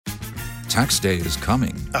Tax day is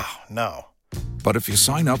coming. Oh, no. But if you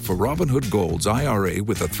sign up for Robinhood Gold's IRA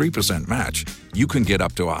with a 3% match, you can get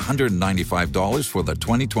up to $195 for the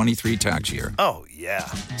 2023 tax year. Oh, yeah.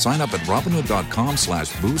 Sign up at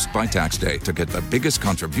Robinhood.com/boost by tax day to get the biggest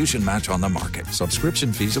contribution match on the market.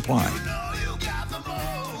 Subscription fees apply.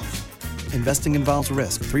 Investing involves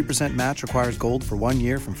risk. 3% match requires gold for 1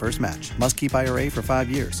 year from first match. Must keep IRA for 5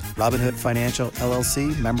 years. Robinhood Financial,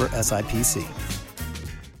 LLC, member SIPC.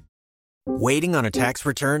 Waiting on a tax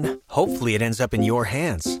return? Hopefully it ends up in your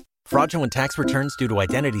hands. Fraudulent tax returns due to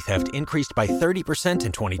identity theft increased by 30%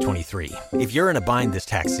 in 2023. If you're in a bind this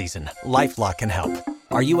tax season, LifeLock can help.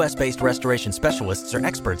 Our U.S.-based restoration specialists are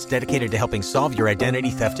experts dedicated to helping solve your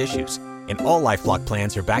identity theft issues. And all LifeLock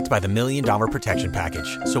plans are backed by the $1 Million Protection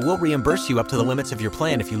Package. So we'll reimburse you up to the limits of your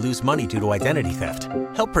plan if you lose money due to identity theft.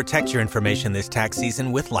 Help protect your information this tax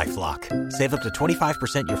season with LifeLock. Save up to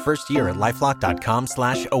 25% your first year at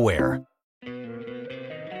LifeLock.com/aware.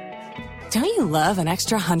 Don't you love an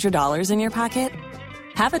extra $100 in your pocket?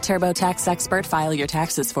 Have a TurboTax expert file your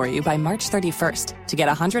taxes for you by March 31st to get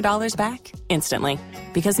 $100 back instantly.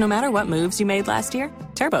 Because no matter what moves you made last year,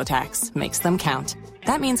 TurboTax makes them count.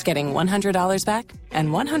 That means getting $100 back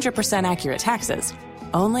and 100% accurate taxes,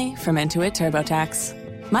 only from Intuit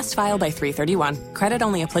TurboTax. Must file by 3/31. Credit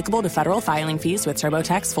only applicable to federal filing fees with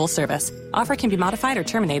TurboTax full service. Offer can be modified or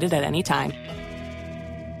terminated at any time.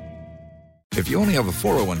 If you only have a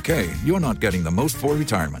 401k, you're not getting the most for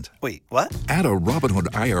retirement. Wait, what? Add a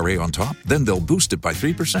Robinhood IRA on top, then they'll boost it by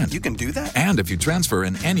 3%. You can do that? And if you transfer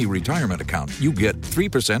in any retirement account, you get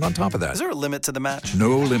 3% on top of that. Is there a limit to the match?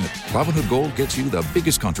 No limit. Robinhood Gold gets you the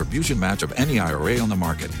biggest contribution match of any IRA on the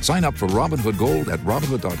market. Sign up for Robinhood Gold at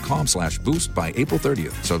Robinhood.com/boost by April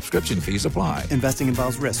 30th. Subscription fees apply. Investing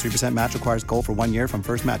involves risk. 3% match requires gold for 1 year from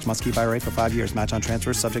first match. Must keep IRA for 5 years. Match on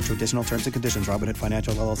transfers subject to additional terms and conditions. Robinhood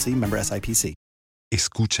Financial, LLC, member SIPC.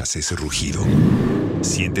 ¿Escuchas ese rugido?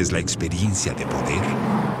 ¿Sientes la experiencia de poder?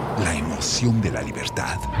 ¿La emoción de la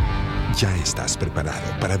libertad? Ya estás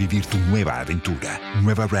preparado para vivir tu nueva aventura.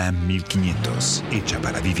 Nueva Ram 1500, hecha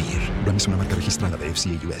para vivir. Ram es una marca registrada de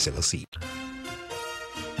FCA US LLC.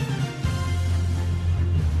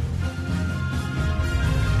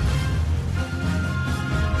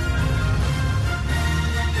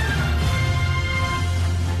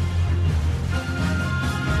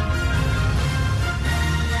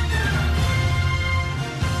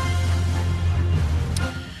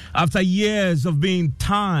 After years of being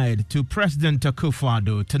tied to President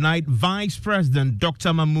Akufo-Addo, tonight Vice President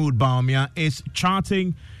Dr. Bawumia is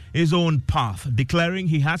charting his own path, declaring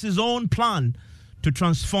he has his own plan to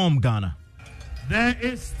transform Ghana. There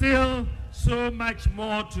is still so much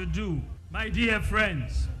more to do, my dear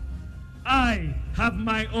friends. I have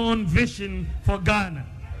my own vision for Ghana.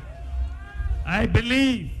 I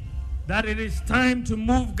believe that it is time to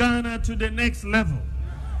move Ghana to the next level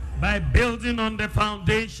by building on the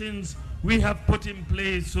foundations we have put in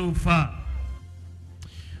place so far.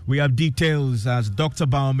 We have details as Dr.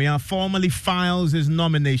 Bawmia formally files his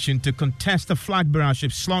nomination to contest the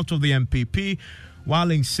flagbearership slot of the MPP,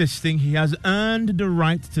 while insisting he has earned the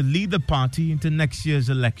right to lead the party into next year's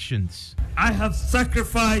elections. I have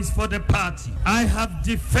sacrificed for the party. I have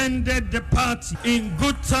defended the party in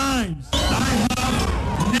good times. I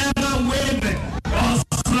have never wavered or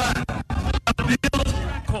slacked.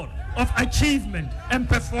 Of achievement and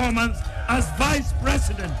performance as Vice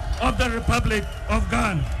President of the Republic of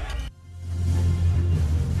Ghana.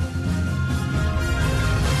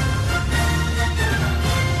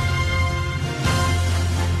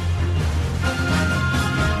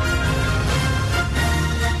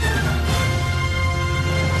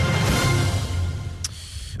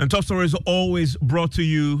 And Top Story is always brought to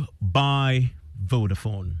you by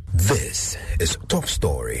Vodafone. This is Top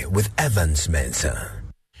Story with Evans Mensah.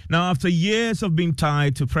 Now, after years of being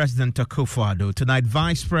tied to President Akufo-Addo, tonight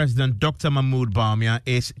Vice President Dr. Bawumia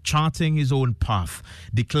is charting his own path,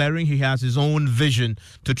 declaring he has his own vision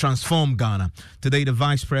to transform Ghana. Today, the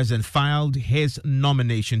Vice President filed his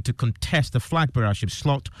nomination to contest the flagbearership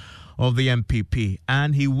slot of the MPP,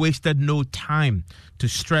 and he wasted no time to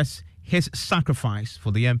stress his sacrifice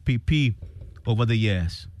for the MPP over the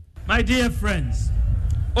years. My dear friends,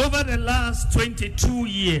 over the last 22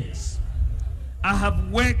 years, I have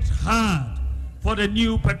worked hard for the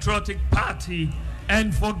new patriotic party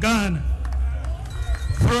and for Ghana.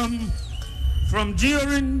 From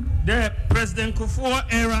during the President Kufuor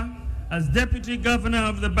era as Deputy Governor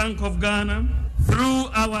of the Bank of Ghana, through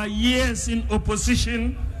our years in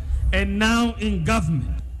opposition and now in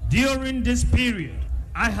government. During this period,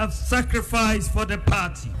 I have sacrificed for the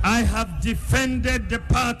party. I have defended the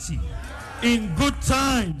party in good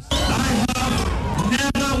times. I have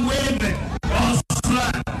never wavered or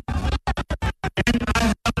slacked. And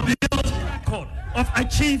I have built a record of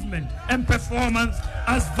achievement and performance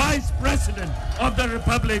as Vice President of the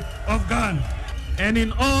Republic of Ghana. And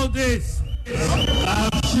in all this, I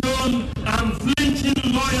have shown unflinching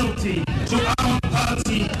loyalty to our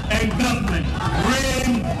party and government,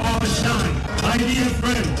 rain or shine. My dear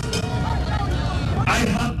friends, I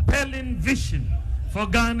have compelling vision for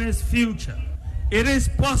Ghana's future. It is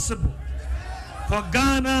possible for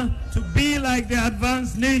Ghana to be like the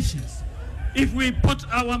advanced nations if we put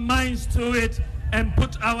our minds to it and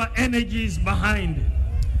put our energies behind it.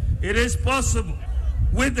 It is possible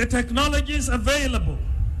with the technologies available,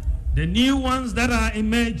 the new ones that are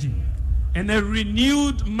emerging, and a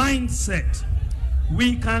renewed mindset,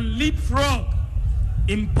 we can leapfrog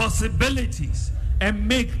impossibilities and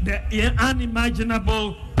make the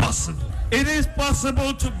unimaginable possible. It is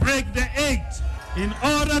possible to break the 8 in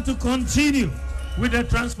order to continue with the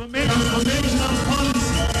transformational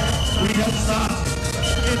policy we have started.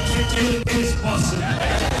 It is possible.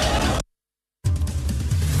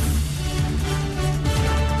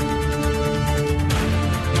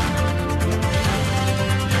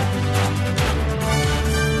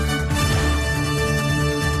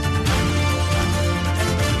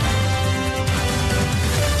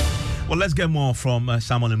 Well, let's get more from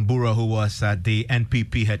Samuel Mbura, who was at the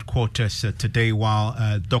NPP headquarters today while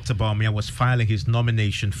Dr. Bawmia was filing his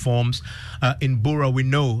nomination forms. In Mbura, we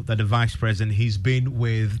know that the Vice President, he's been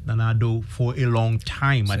with Nanado for a long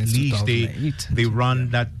time. Since at least they ran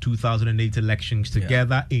that 2008 elections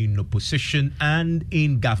together in opposition and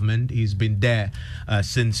in government. He's been there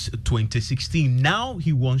since 2016. Now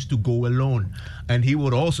he wants to go alone, and he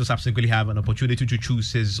would also subsequently have an opportunity to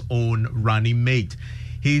choose his own running mate.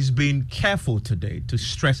 He's been careful today to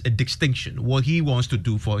stress a distinction, what he wants to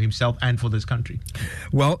do for himself and for this country.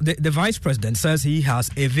 Well, the Vice President says he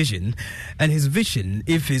has a vision, and his vision,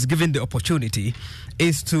 if he's given the opportunity,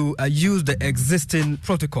 is to use the existing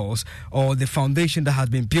protocols or the foundation that has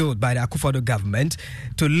been built by the Akufo-Addo government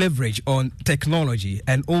to leverage on technology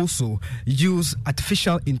and also use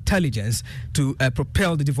artificial intelligence to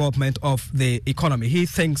propel the development of the economy. He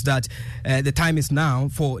thinks that the time is now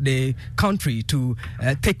for the country to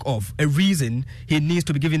take off. A reason he needs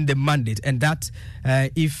to be given the mandate, and that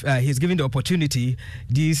if he's given the opportunity,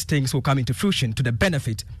 these things will come into fruition to the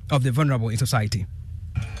benefit of the vulnerable in society.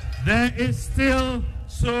 There is still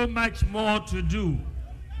so much more to do.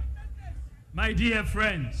 My dear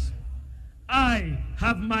friends, I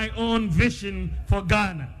have my own vision for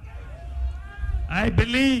Ghana. I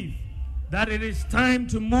believe that it is time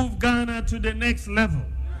to move Ghana to the next level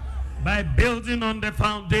by building on the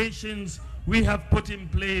foundations we have put in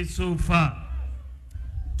place so far.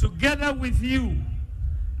 Together with you,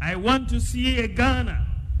 I want to see a Ghana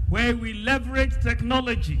where we leverage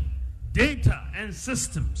technology, data, and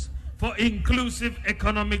systems for inclusive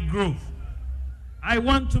economic growth. I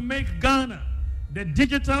want to make Ghana the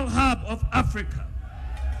digital hub of Africa.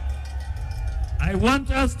 I want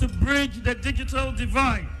us to bridge the digital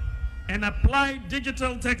divide and apply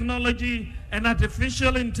digital technology and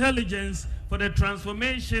artificial intelligence for the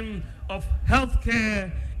transformation of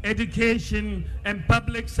healthcare, education, and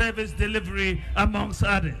public service delivery, amongst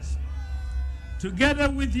others. Together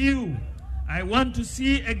with you, I want to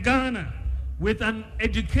see a Ghana with an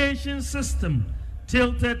education system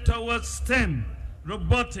tilted towards STEM,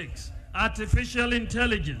 robotics, artificial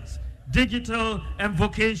intelligence, digital and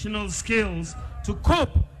vocational skills to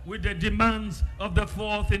cope with the demands of the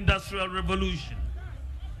fourth industrial revolution.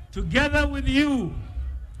 Together with you,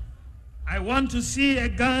 I want to see a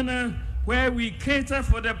Ghana where we cater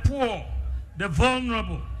for the poor, the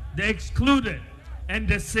vulnerable, the excluded, and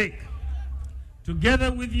the sick.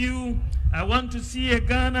 Together with you, I want to see a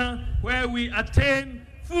Ghana where we attain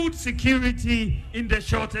food security in the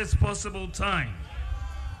shortest possible time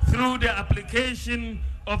through the application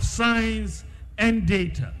of science and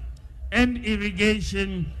data and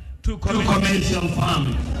irrigation to commercial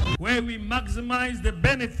farming, where we maximize the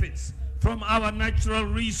benefits from our natural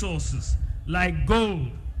resources like gold,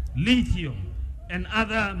 lithium, and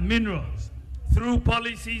other minerals through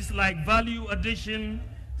policies like value addition,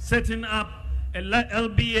 setting up a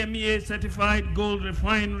LBMEA certified gold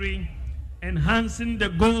refinery, enhancing the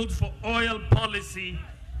gold for oil policy,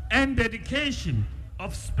 and dedication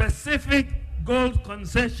of specific gold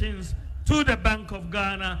concessions to the Bank of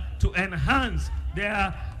Ghana to enhance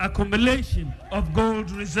their accumulation of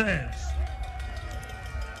gold reserves.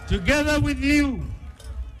 Together with you,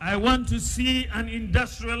 I want to see an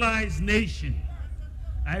industrialized nation.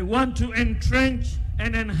 I want to entrench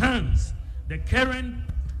and enhance the current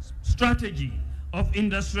strategy of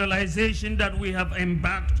industrialization that we have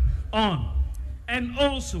embarked on, and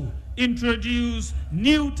also introduce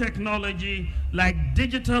new technology like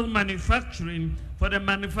digital manufacturing for the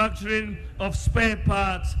manufacturing of spare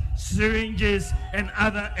parts, syringes, and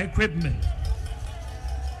other equipment.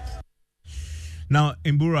 Now,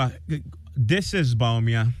 Mbura, this is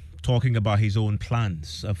Bawumia talking about his own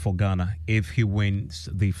plans for Ghana if he wins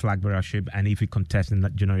the flagbearership and if he contests in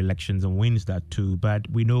the general elections and wins that too. But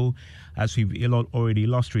we know, as we've already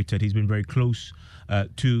illustrated, he's been very close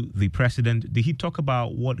to the president. Did he talk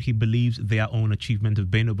about what he believes their own achievement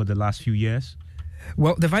have been over the last few years?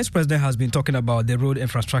 Well, the Vice President has been talking about the road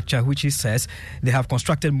infrastructure, which he says they have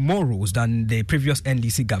constructed more roads than the previous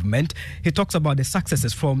NDC government. He talks about the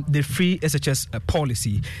successes from the free SHS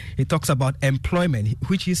policy. He talks about employment,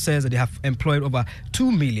 which he says that they have employed over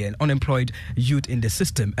 2 million unemployed youth in the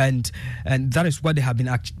system. And that is what they have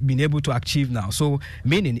been able to achieve now. So,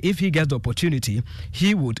 meaning if he gets the opportunity,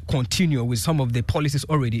 he would continue with some of the policies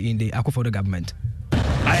already in the Akufo-Addo government.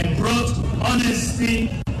 I brought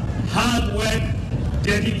honesty, hard work,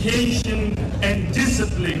 dedication and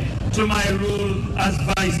discipline to my role as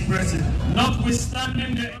Vice President.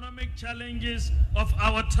 Notwithstanding the economic challenges of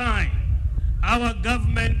our time, our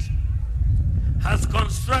government has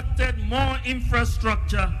constructed more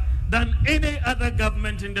infrastructure than any other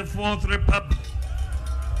government in the Fourth Republic.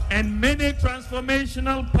 And many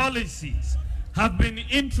transformational policies have been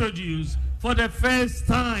introduced for the first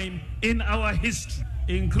time in our history,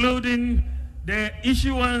 including the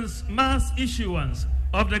mass issuance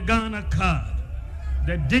of the Ghana card,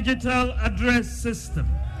 the digital address system,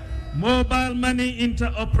 mobile money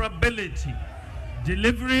interoperability,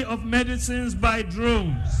 delivery of medicines by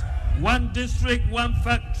drones, one district, one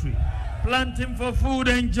factory, planting for food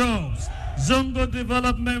and jobs, Zongo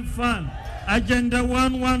Development Fund, Agenda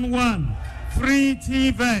 111, free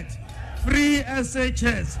TVET, free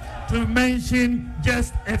SHS, to mention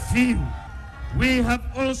just a few. We have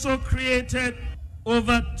also created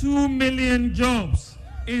over 2 million jobs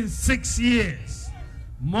in 6 years,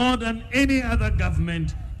 more than any other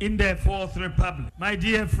government in the Fourth Republic. My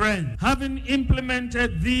dear friend, having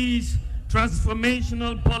implemented these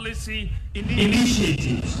transformational policy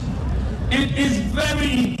initiatives, it is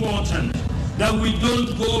very important that we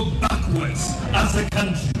don't go backwards as a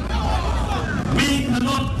country. We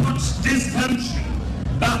cannot put this country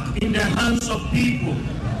back in the hands of people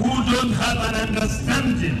who don't have an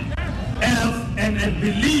understanding of and a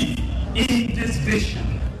belief in this vision.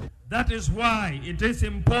 That is why it is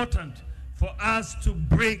important for us to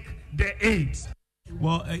break the AIDS.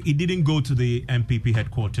 Well, he didn't go to the MPP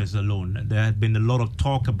headquarters alone. There had been a lot of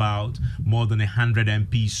talk about more than 100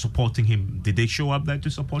 MPs supporting him. Did they show up there to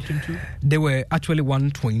support him too? They were actually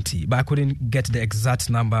 120, but I couldn't get the exact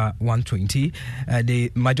number 120.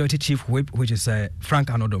 The Majority Chief Whip, which is Frank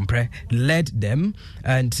Anodompre, led them,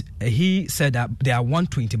 and he said that there are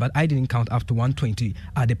 120, but I didn't count up to 120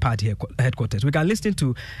 at the party headquarters. We can listen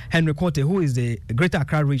to Henry Korte, who is the Greater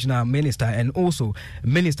Accra Regional Minister and also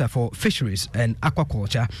Minister for Fisheries and Aquaculture,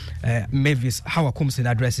 Mavis Howard Kumsin,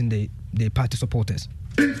 addressing the party supporters.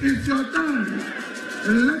 It is your time,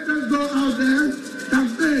 and let us go out there,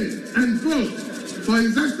 campaign and vote for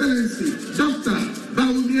His Excellency Dr.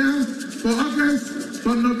 Bawmia for August,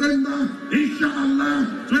 for November,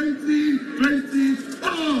 inshallah,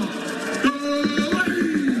 2024.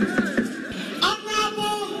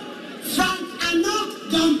 Honorable Frank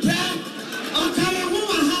Anodompre,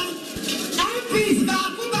 MPs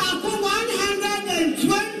Baku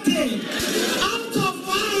 120 out of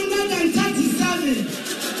 137.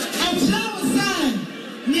 And Joe said,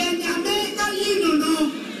 Nyame Ayino no,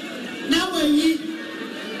 now we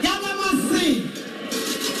Yadamasi,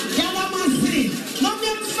 no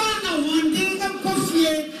them fan one day, them coffee,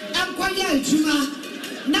 and Koya Juma,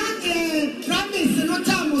 not the Prime Minister, no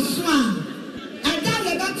time was swan. And then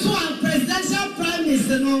they got to our presidential Prime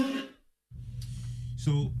Minister, no.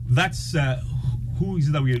 So that's who is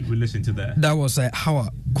it that we listen to there? That was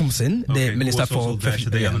Howard Kumsin, the Minister for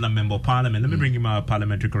the other member of Parliament. Let me bring him our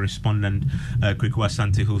parliamentary correspondent, Kweku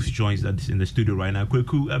Asante, who joins us in the studio right now.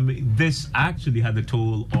 Kweku, this actually had a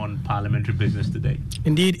toll on parliamentary business today.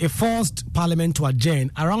 Indeed, it forced Parliament to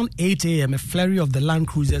adjourn. Around 8 a.m., a flurry of the land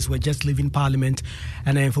cruisers were just leaving Parliament,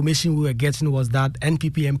 and the information we were getting was that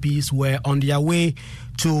NPP MPs were on their way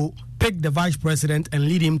to pick the vice president and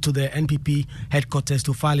lead him to the NPP headquarters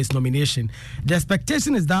to file his nomination. The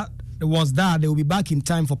expectation is that was that they will be back in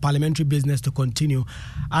time for parliamentary business to continue.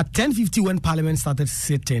 At 10:50 when Parliament started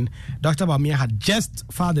sitting, Dr. Bawmia had just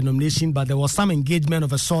filed the nomination, but there was some engagement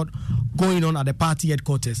of a sort going on at the party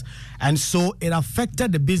headquarters. And so it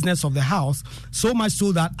affected the business of the House, so much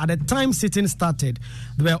so that at the time sitting started,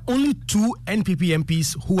 there were only 2 NPP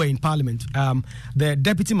MPs who were in Parliament. The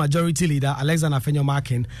Deputy Majority Leader, Alexander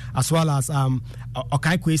Afenyo-Markin, as well as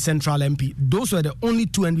Okaikwe Central MP. Those were the only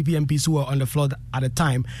 2 NPP MPs who were on the floor at the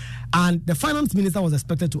time. And the Finance Minister was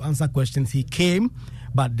expected to answer questions. He came,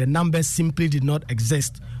 but the numbers simply did not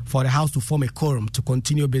exist for the House to form a quorum to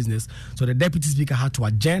continue business. So the Deputy Speaker had to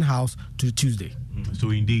adjourn House to Tuesday. So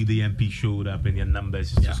indeed, the MP showed up in their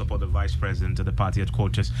numbers to support the Vice President at the party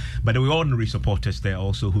headquarters. But there were ordinary supporters there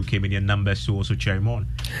also who came in their numbers to also cheer him on.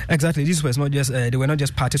 Exactly. This was not just they were not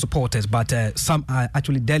just party supporters, but some are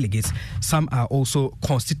actually delegates. Some are also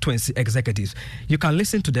constituency executives. You can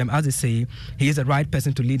listen to them as they say he is the right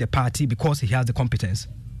person to lead the party because he has the competence.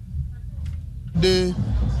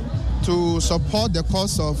 To support the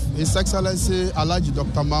cause of His Excellency Alhaji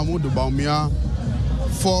Dr. Bawmia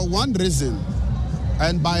for one reason,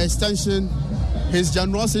 and by extension, his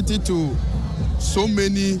generosity to so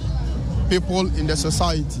many people in the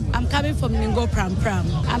society. I'm coming from Ningo Pram Pram.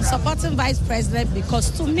 I'm supporting Vice President because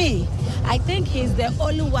to me, I think he's the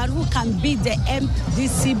only one who can beat the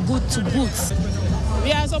MDC boot to boots.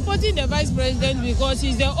 We are supporting the Vice President because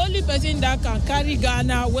he's the only person that can carry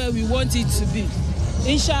Ghana where we want it to be,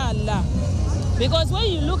 inshallah. Because when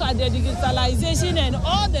you look at the digitalization and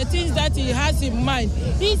all the things that he has in mind,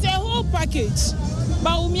 it's a whole package.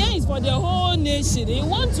 Bawumia is for the whole nation. He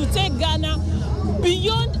wants to take Ghana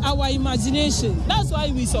beyond our imagination. That's why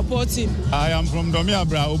we support him. I am from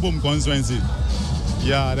Domiabra, Obum constituency.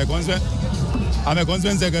 Yeah, I'm a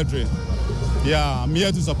constituent secretary. Yeah, I'm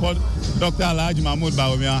here to support Dr. Alhaji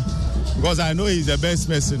Bawmia because I know he's the best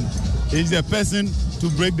person. He's the person to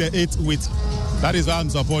break the 8 with. That is why I'm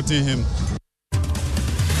supporting him.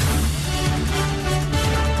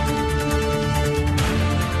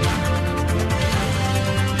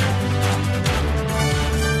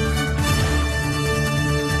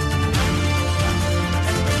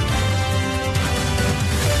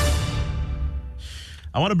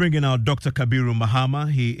 I want to bring in our Dr. Kabiru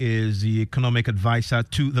Mahama. He is the economic advisor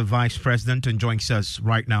to the Vice President and joins us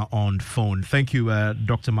right now on phone. Thank you,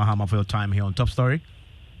 Dr. Mahama, for your time here on Top Story.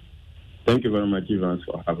 Thank you very much, Evans,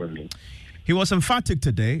 for having me. He was emphatic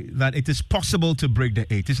today that it is possible to break the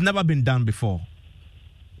 8. It's never been done before.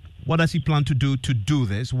 What does he plan to do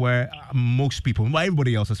this where most people, where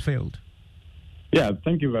everybody else has failed? Yeah,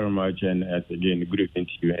 thank you very much. And again, good evening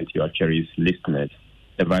to you and to your cherished listeners.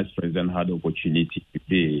 The Vice President had the opportunity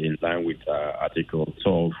today, in line with Article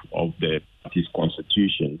 12 of the party's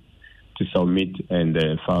constitution, to submit and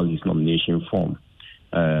file his nomination form.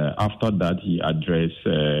 After that, he addressed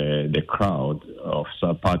the crowd of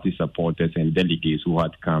party supporters and delegates who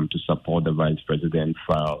had come to support the Vice President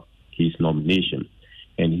file his nomination.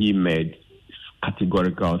 And he made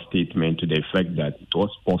categorical statement to the effect that it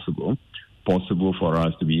was possible for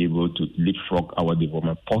us to be able to leapfrog our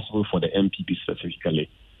development, possible for the MPP specifically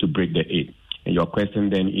to break the 8. And your question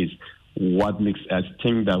then is, what makes us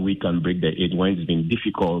think that we can break the 8 when it's been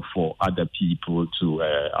difficult for other people to,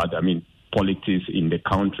 politics in the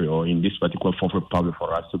country or in this particular Fourth Republic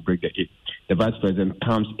for us to break the 8? The Vice President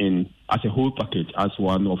comes in as a whole package, as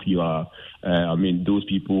one of your, those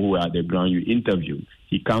people who are at the ground you interview.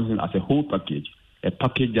 He comes in as a whole package, a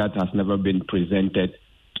package that has never been presented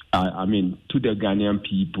to the Ghanaian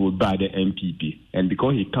people by the MPP. And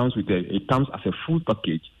because it comes as a full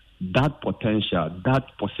package, that potential, that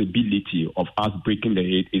possibility of us breaking the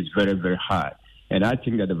 8 is very, very high. And I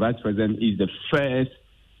think that the Vice President is the first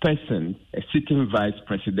person, a sitting Vice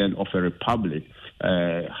President of a republic,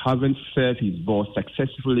 having served his boss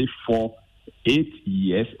successfully for 8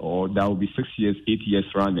 years, or that will be 6 years, 8 years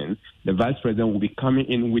running. The Vice President will be coming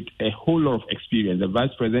in with a whole lot of experience. The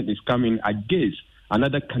Vice President is coming against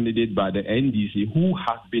another candidate by the NDC who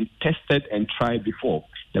has been tested and tried before.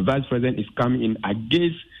 The Vice President is coming in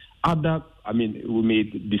against other, we may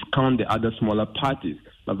discount the other smaller parties.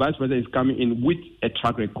 The Vice President is coming in with a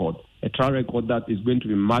track record that is going to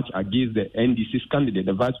be matched against the NDC's candidate.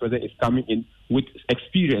 The Vice President is coming in with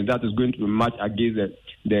experience that is going to be matched against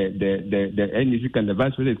the NDC candidate. The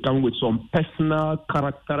Vice President is coming with some personal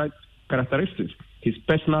characteristics. His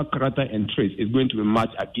personal character and traits is going to be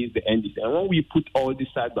matched against the NDC. And when we put all this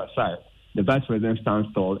side by side, the Vice President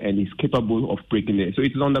stands tall and is capable of breaking it. So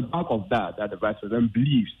it is on the back of that the Vice President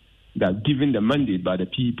believes that given the mandate by the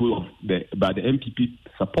people by the MPP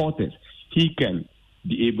supporters, he can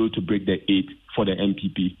be able to break the 8 for the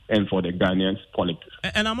MPP and for the Ghanaians politics.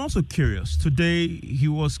 And I'm also curious. Today, he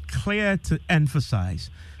was clear to emphasize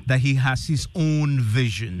that he has his own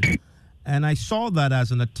vision. And I saw that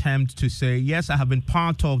as an attempt to say, yes, I have been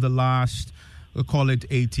part of the last, we'll call it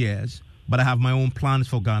 8 years, but I have my own plans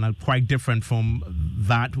for Ghana, quite different from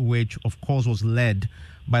that which, of course, was led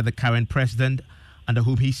by the current president under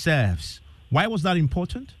whom he serves. Why was that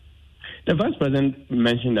important? The Vice President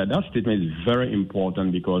mentioned that statement is very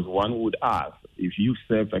important because one would ask, if you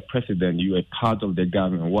serve a president, you are part of the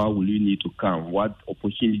government, why will you need to come? What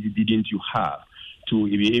opportunity didn't you have to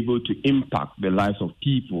be able to impact the lives of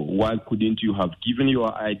people? Why couldn't you have given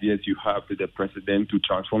your ideas you have to the president to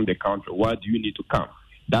transform the country? Why do you need to come?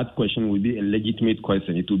 That question will be a legitimate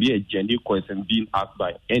question. It will be a genuine question being asked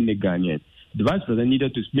by any Ghanaian. The Vice President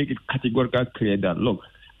needed to make it categorically clear that, look,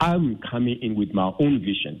 I'm coming in with my own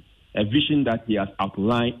vision, a vision that he has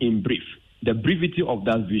outlined in brief. The brevity of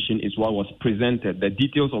that vision is what was presented, the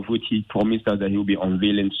details of which he promised us that he will be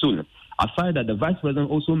unveiling soon. Aside that, the Vice President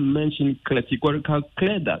also mentioned categorically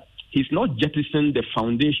clear that he's not jettisoning the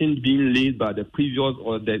foundation being laid by the previous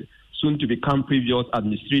or the soon-to-become previous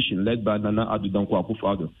administration led by Nana Addo Dankwa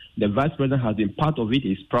Akufo-Addo. The Vice President has been part of it.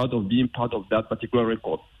 He's proud of being part of that particular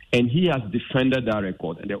record. And he has defended that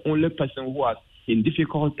record. And the only person who has, in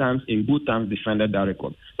difficult times, in good times, defended that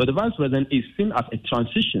record. So the Vice President is seen as a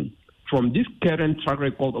transition from this current track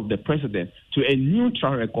record of the President to a new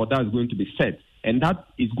track record that is going to be set. And that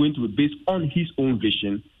is going to be based on his own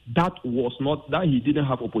vision that he didn't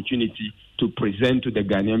have opportunity to present to the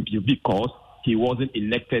Ghanaian people because he wasn't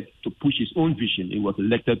elected to push his own vision. He was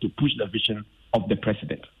elected to push the vision of the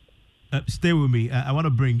President. Stay with me. I want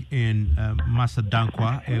to bring in Musa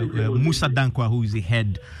Dankwa, who is the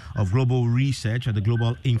head of global research at the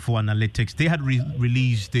Global Info Analytics. They had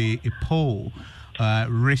released a poll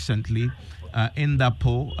recently. In that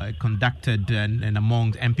poll conducted and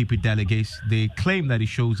among MPP delegates, they claim that it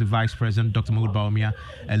shows the Vice President, Dr. Mahmoud Bawumia,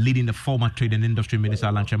 leading the former Trade and Industry Minister,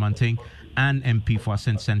 Alan Kyerematen, and MP for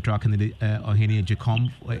Ascent Central candidate Ohene Ejipon,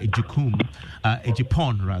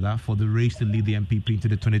 for the race to lead the MPP into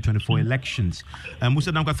the 2024 elections.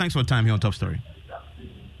 Musa Dankwa, thanks for your time here on Top Story.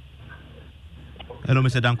 Hello,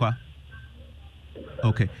 Mr. Dankwa.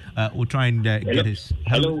 Okay, we'll try and get his...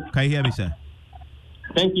 Hello. Can you hear me, sir?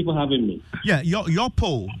 Thank you for having me. Yeah, your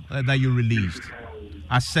poll that you released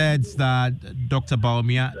said that Dr.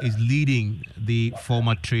 Bawumia is leading the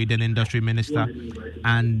former Trade and Industry Minister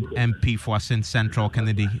and MP for Ascent Central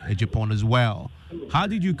candidate Ejipon as well. How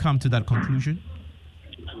did you come to that conclusion?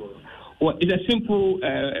 Well, it's a simple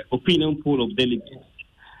opinion poll of delegates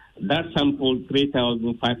that sampled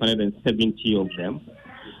 3,570 of them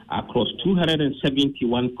across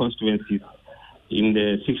 271 constituencies in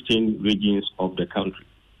the 16 regions of the country.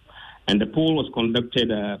 And the poll was conducted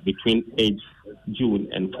between 8th June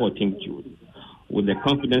and 14th June with a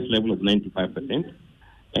confidence level of 95%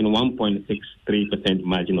 and 1.63%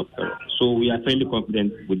 margin of error. So we are fairly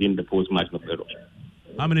confident within the poll's margin of error.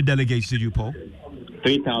 How many delegates did you poll?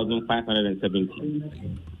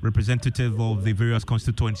 3,570. Representative of the various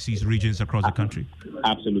constituencies, regions across the country?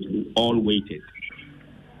 Absolutely, all weighted.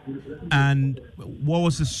 And what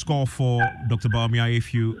was the score for Dr. Bawumia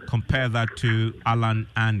if you compare that to Alan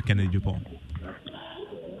and Kennedy Ejipon?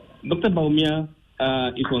 Dr. Bawumia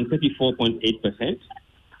is on 34.8%,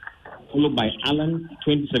 followed by Alan,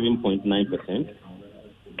 27.9%,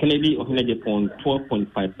 Kennedy Ejipon,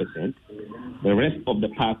 12.5%. The rest of the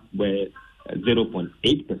pack were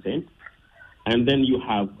 0.8%. And then you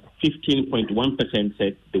have 15.1%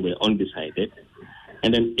 said they were undecided.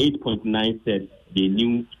 And then 8.9% said they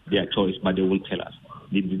knew their choice, but they won't tell us.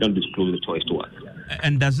 They don't disclose the choice to us.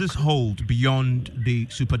 And does this hold beyond the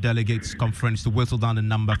superdelegates conference to whittle down the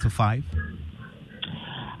number to 5?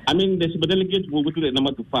 I mean, the superdelegates will whittle the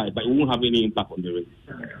number to 5, but it won't have any impact on the race.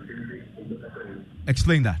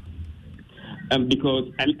 Explain that.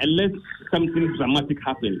 Because unless something dramatic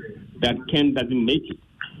happens that Ken doesn't make it,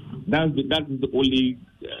 that's the only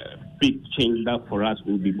big change that for us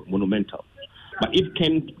will be monumental. But if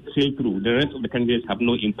Ken sail through, the rest of the candidates have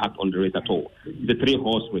no impact on the race at all. The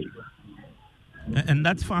 3-horse race. And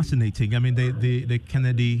that's fascinating. I mean, the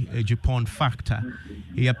Kennedy Ejipon factor.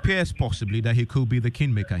 He appears possibly that he could be the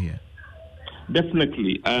kingmaker here.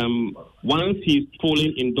 Definitely. Once he's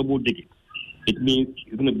polling in double digits, it means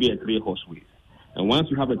it's going to be a 3-horse race. And once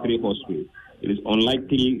you have a 3-horse race, it is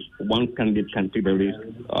unlikely one candidate can take the race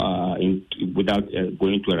without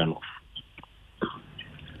going to a runoff.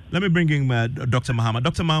 Let me bring in Dr. Mahama.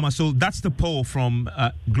 Dr. Mahama, so that's the poll from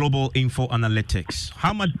Global Info Analytics.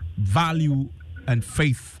 How much value and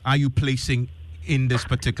faith are you placing in this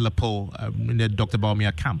particular poll in the Dr.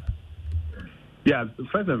 Bawumia camp? Yeah,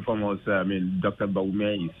 first and foremost, Dr.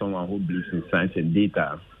 Bawumia is someone who believes in science and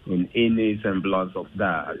data. In any semblance of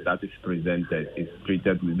that is presented is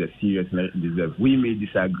treated with the seriousness it deserves. We may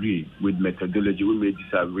disagree with methodology, we may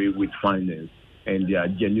disagree with findings, and there are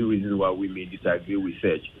genuine reasons why we may disagree with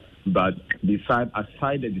research. But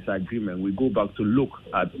aside the disagreement, we go back to look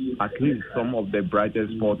at least some of the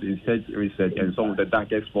brightest spots in such research and some of the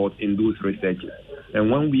darkest spots in those researches. And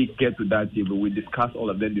when we get to that table, we discuss all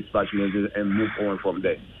of them dispassionately and move on from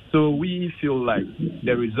there. So we feel like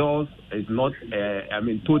the results is not,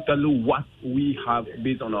 totally what we have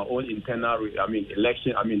based on our own internal,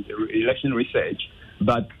 election research,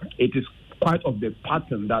 but it is part of the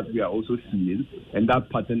pattern that we are also seeing, and that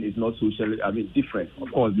pattern is not socially, different.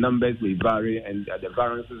 Of course, numbers may vary, and the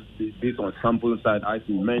variances based on sample size, as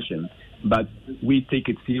you mentioned, but we take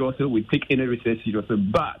it seriously, we take any research seriously,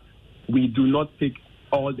 but we do not take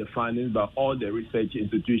all the findings by all the research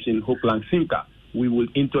institutions, hook, line, sinker. We will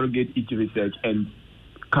interrogate each research and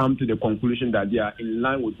come to the conclusion that they are in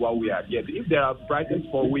line with what we are getting. If there are brightest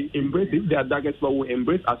spots, we embrace it. If there are darkest spots, we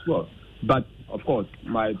embrace as well. But of course,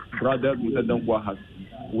 my brother, Mr. Donkwa,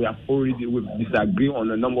 we've disagreed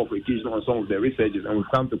on a number of occasions on some of the researches, and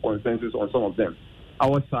we've come to consensus on some of them.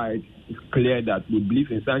 Our side is clear that we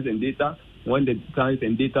believe in science and data. When the science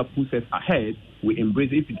and data puts us ahead, we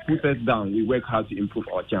embrace it. If it puts us down, we work hard to improve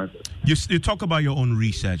our chances. You talk about your own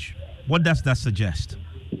research. What does that suggest?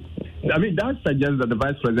 That suggests that the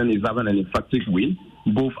Vice President is having an emphatic win,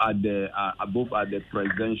 both at the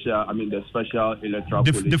presidential, the special electoral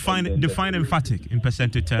college. Define emphatic in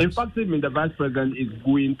percentage terms. Emphatic means the Vice President is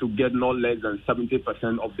going to get no less than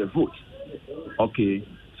 70% of the vote. Okay.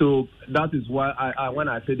 So that is why when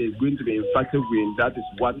I say there's going to be emphatic win, that is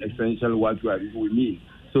what essentially what we mean.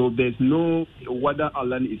 So there's no, whether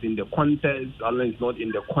Alan is in the contest, Alan is not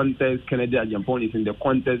in the contest, Kennedy Ajampong is in the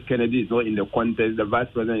contest, Kennedy is not in the contest, the Vice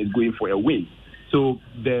President is going for a win. So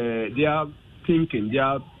their thinking,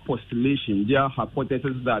 their postulation, their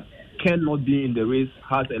hypothesis that cannot be in the race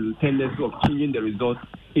has a tendency of changing the results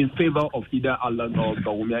in favor of either Alan or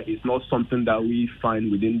Bawumia is not something that we find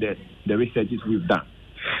within the researches we've done.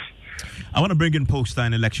 I want to bring in poster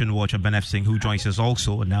and election watcher Ben F. Singh, who joins us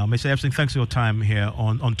also now. Mr. F. Singh, thanks for your time here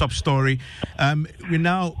on Top Story.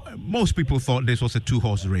 Most people thought this was a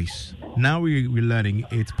 2-horse race. Now we're learning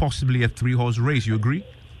it's possibly a 3-horse race. You agree?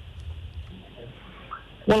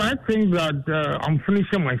 Well, I think that I'm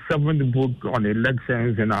finishing my 7th book on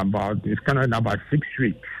elections in about 6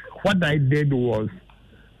 weeks. What I did was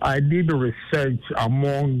I did research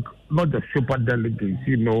among not the super delegates,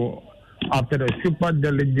 after the super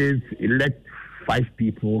delegates elect 5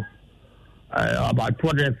 people, about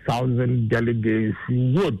 200,000 delegates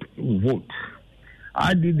would vote.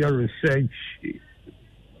 I did the research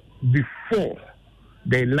before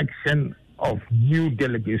the election of new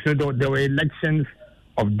delegates. So there were elections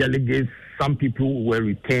of delegates. Some people were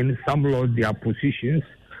retained, some lost their positions.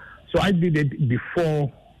 So I did it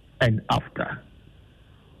before and after.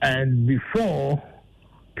 And before,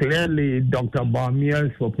 clearly, Dr.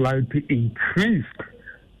 Bawumia's popularity increased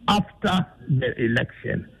after the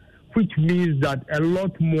election, which means that a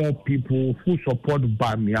lot more people who support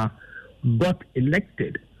Bawumia got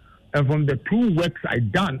elected. And from the 2 works I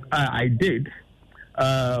did,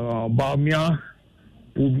 Bawumia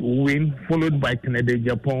would win, followed by Kennedy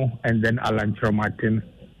Ajampong and then Alan Martin.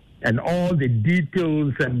 And all the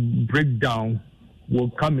details and breakdown will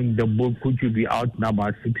come in the book, which will be out in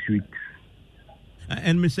about 6 weeks.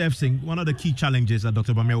 And Mr. F. Singh, one of the key challenges that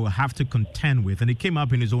Dr. Bawumia will have to contend with, and it came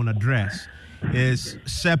up in his own address, is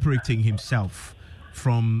separating himself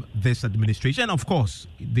from this administration. And of course,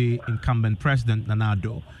 the incumbent president, Nana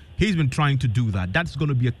Addo. He's been trying to do that. That's going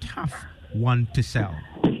to be a tough one to sell.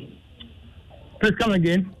 Please come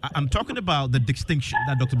again. I'm talking about the distinction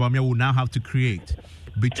that Dr. Bawumia will now have to create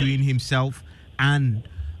between himself and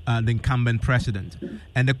the incumbent president.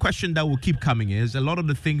 And the question that will keep coming is a lot of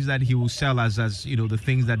the things that he will sell as the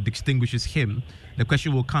things that distinguishes him. The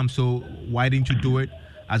question will come, so why didn't you do it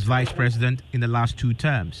as vice president in the last 2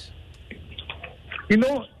 terms?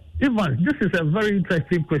 Ivan, this is a very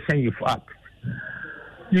interesting question you've asked.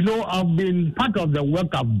 I've been part of the work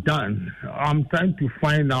I've done. I'm trying to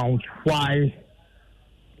find out why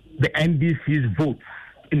the NDC's votes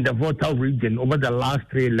in the voter region over the last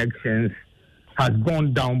 3 elections has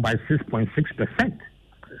gone down by 6.6%.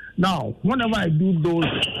 Now, whenever I do those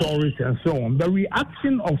stories and so on, the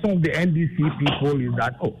reaction of some of the NDC people is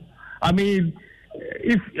that,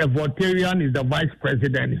 if a Votarian is the vice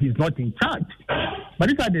president, he's not in charge. But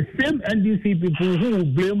these are the same NDC people who will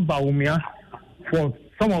blame Bawumia for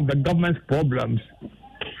some of the government's problems,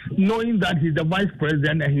 knowing that he's the vice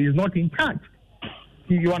president and he is not in charge.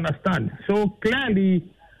 You understand? So clearly,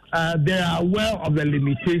 they are aware of the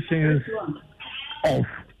limitations of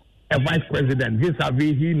a vice president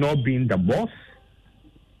vis-a-vis he not being the boss.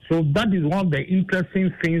 So that is one of the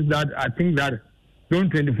interesting things that I think that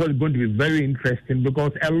 2024 is going to be very interesting,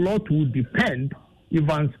 because a lot will depend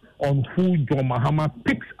even on who John Mahama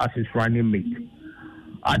picks as his running mate.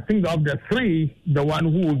 I think of the three, the one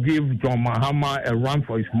who will give John Mahama a run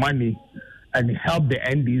for his money and help the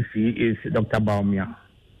NDC is Dr. Bawumia.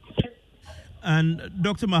 And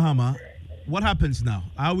Dr. Mahama, what happens now?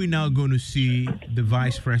 Are we now going to see the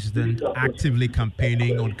vice president actively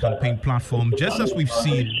campaigning on campaign platform, just as we've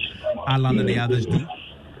seen Alan and the others do?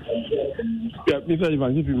 Yeah, Mr.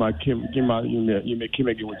 Evans, if you may come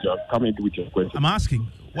again with your question. I'm asking,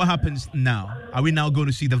 what happens now? Are we now going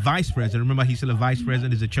to see the vice president? Remember, he's still a vice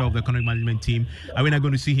president, he's the chair of the economic management team. Are we now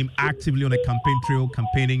going to see him actively on a campaign trail,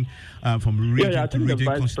 campaigning from region to region,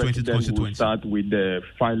 constituency to constituency? Will start with the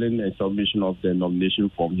filing and submission of the nomination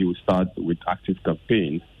form. He will start with active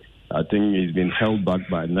campaign. I think he's been held back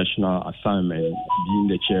by national assignment, being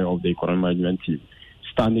the chair of the economic management team,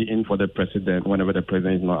 standing in for the president whenever the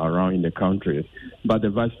president is not around in the country. But the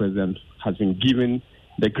vice president has been given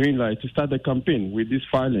the green light to start the campaign with this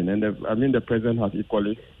filing. And the president has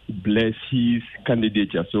equally blessed his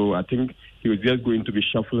candidature. So I think he was just going to be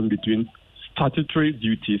shuffling between statutory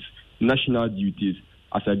duties, national duties,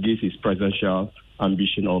 as against his presidential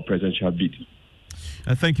ambition or presidential bid.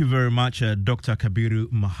 Thank you very much, Dr. Kabiru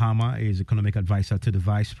Mahama is economic advisor to the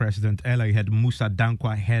Vice President. Earlier, you had Musa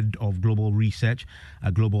Dankwa, Head of Global Research,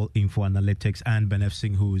 Global Info Analytics, and Benef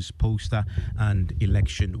Singh, who is poster and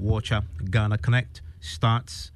election watcher. Ghana Connect starts